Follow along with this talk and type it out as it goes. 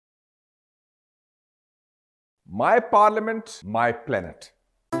My Parliament, my planet.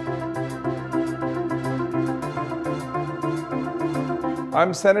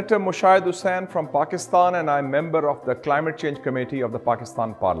 I'm Senator Mushahid Hussain from Pakistan and I'm member of the Climate Change Committee of the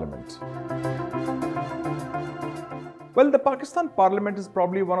Pakistan Parliament. Well, the Pakistan Parliament is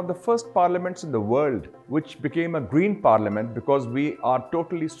probably one of the first parliaments in the world which became a green parliament because we are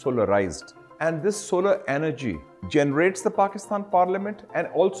totally solarized. And this solar energy generates the Pakistan Parliament and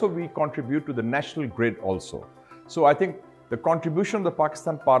also we contribute to the national grid also. So I think the contribution of the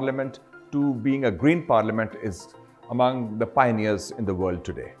Pakistan Parliament to being a green parliament is among the pioneers in the world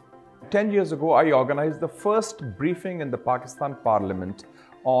today. 10 years ago, I organized the first briefing in the Pakistan Parliament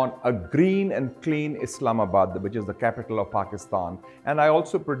on a green and clean Islamabad, which is the capital of Pakistan. And I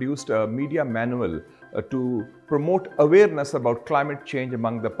also produced a media manual to promote awareness about climate change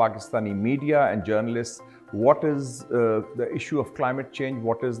among the Pakistani media and journalists. What is the issue of climate change?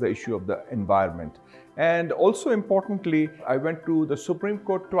 What is the issue of the environment? And also importantly, I went to the Supreme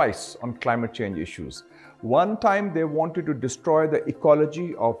Court twice on climate change issues. One time they wanted to destroy the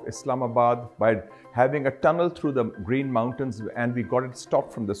ecology of Islamabad by having a tunnel through the Green Mountains and we got it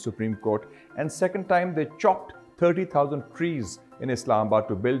stopped from the Supreme Court. And second time they chopped 30,000 trees in Islamabad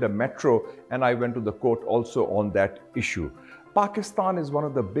to build a metro and I went to the court also on that issue. Pakistan is one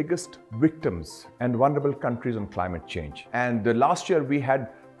of the biggest victims and vulnerable countries on climate change. And last year we had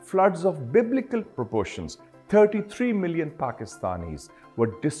floods of biblical proportions. 33 million Pakistanis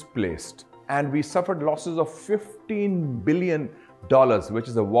were displaced and we suffered losses of $15 billion, which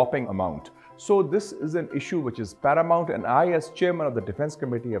is a whopping amount. So this is an issue which is paramount and I as chairman of the Defense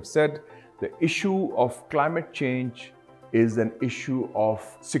Committee have said the issue of climate change is an issue of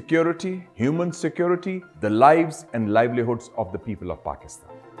security, human security, the lives and livelihoods of the people of Pakistan.